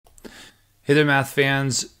Hey there, math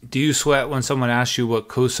fans. Do you sweat when someone asks you what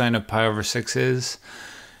cosine of pi over 6 is?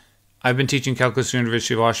 I've been teaching calculus at the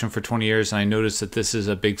University of Washington for 20 years, and I noticed that this is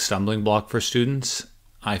a big stumbling block for students.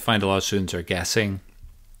 I find a lot of students are guessing,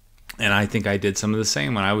 and I think I did some of the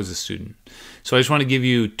same when I was a student. So I just want to give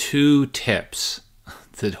you 2 tips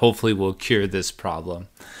that hopefully will cure this problem.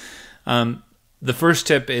 The first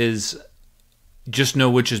tip is just know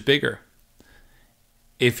which is bigger.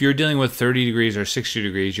 If you're dealing with 30 degrees or 60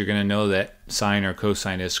 degrees, you're going to know that sine or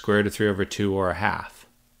cosine is square root of 3 over 2 or a half.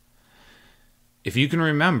 If you can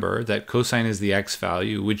remember that cosine is the x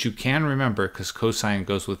value, which you can remember because cosine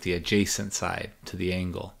goes with the adjacent side to the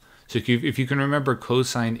angle. So if you can remember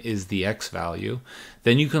cosine is the x value,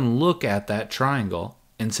 then you can look at that triangle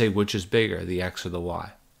and say which is bigger, the x or the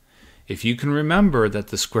y. If you can remember that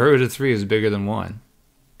the square root of 3 is bigger than 1,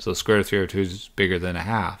 so the square root of 3 over 2 is bigger than a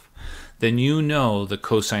half, then you know the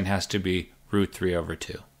cosine has to be root 3 over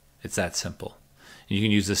 2. It's that simple. And you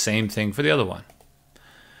can use the same thing for the other one.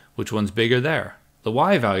 Which one's bigger there? The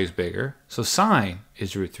y value is bigger, so sine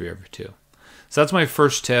is root 3 over 2. So that's my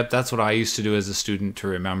first tip. That's what I used to do as a student to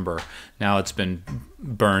remember. Now it's been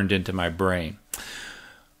burned into my brain.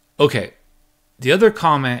 Okay, the other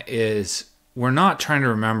comment is we're not trying to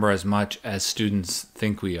remember as much as students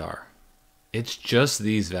think we are. It's just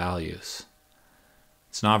these values.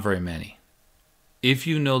 It's not very many. If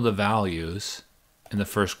you know the values in the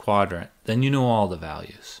first quadrant, then you know all the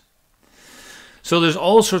values. So there's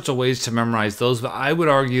all sorts of ways to memorize those, but I would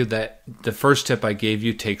argue that the first tip I gave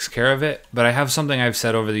you takes care of it. But I have something I've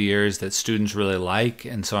said over the years that students really like,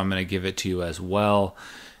 and so I'm going to give it to you as well.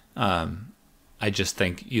 I just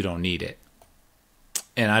think you don't need it.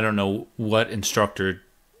 And I don't know what instructor,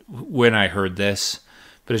 when I heard this,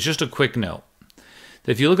 but it's just a quick note.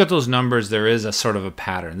 If you look at those numbers, there is a sort of a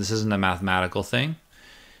pattern. This isn't a mathematical thing.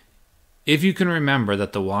 If you can remember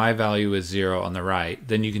that the y value is 0 on the right,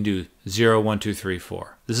 then you can do 0, 1, 2, 3,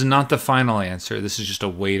 4. This is not the final answer. This is just a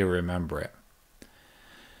way to remember it.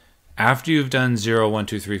 After you've done 0, 1,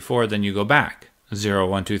 2, 3, 4, then you go back. 0,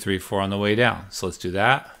 1, 2, 3, 4 on the way down. So let's do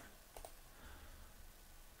that.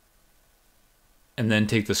 And then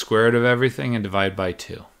take the square root of everything and divide by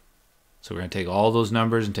 2. So we're going to take all those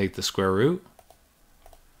numbers and take the square root.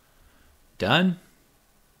 Done.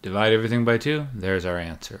 Divide everything by 2. There's our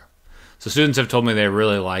answer. So students have told me they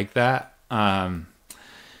really like that.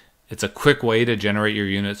 It's a quick way to generate your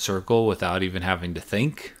unit circle without even having to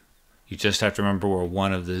think. You just have to remember where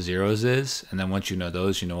one of the zeros is, and then once you know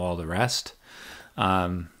those, you know all the rest.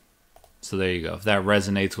 So there you go. If that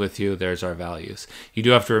resonates with you, there's our values. You do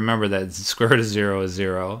have to remember that square root of 0 is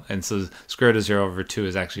 0, and so square root of 0 over 2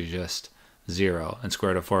 is actually just 0, and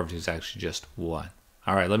square root of 4 over 2 is actually just 1.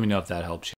 All right, let me know if that helps you.